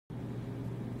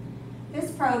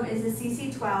This probe is a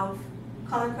CC-12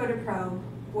 color-coded probe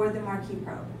or the Marquis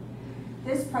probe.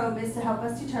 This probe is to help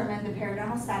us determine the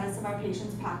periodontal status of our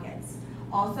patient's pockets,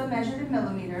 also measured in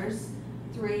millimeters,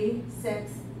 3,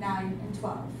 6, 9, and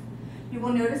 12. You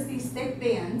will notice these thick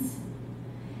bands,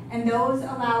 and those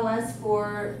allow us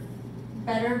for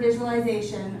better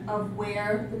visualization of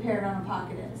where the periodontal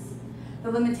pocket is. The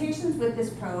limitations with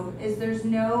this probe is there's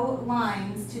no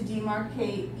lines to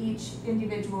demarcate each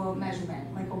individual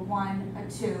measurement, like a 1,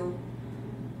 a 2,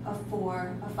 a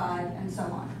 4, a 5, and so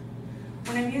on.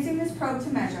 When I'm using this probe to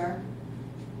measure,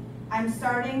 I'm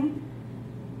starting,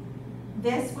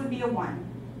 this would be a 1.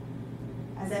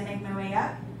 As I make my way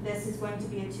up, this is going to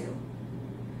be a 2.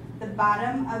 The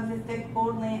bottom of the thick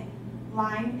bold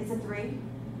line is a 3.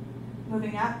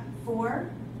 Moving up, 4,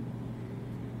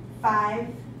 5,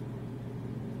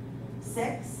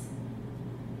 6,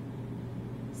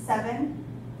 7,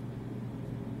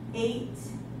 8,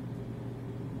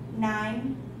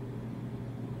 9,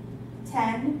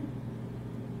 10,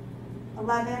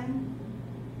 11,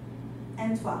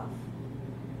 and 12.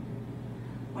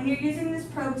 When you're using this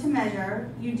probe to measure,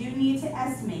 you do need to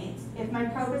estimate. If my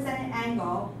probe is at an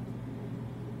angle,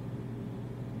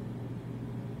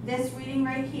 this reading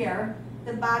right here,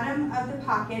 the bottom of the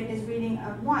pocket is reading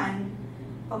a 1,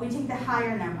 but we take the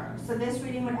higher number. So this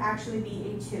reading would actually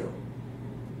be a 2.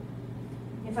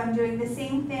 If I'm doing the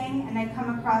same thing and I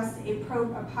come across a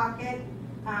pocket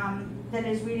that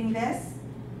is reading this,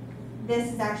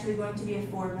 this is actually going to be a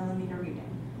 4 millimeter reading.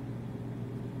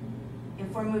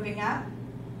 If we're moving up,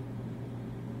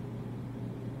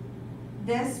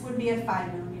 this would be a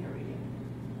 5 millimeter.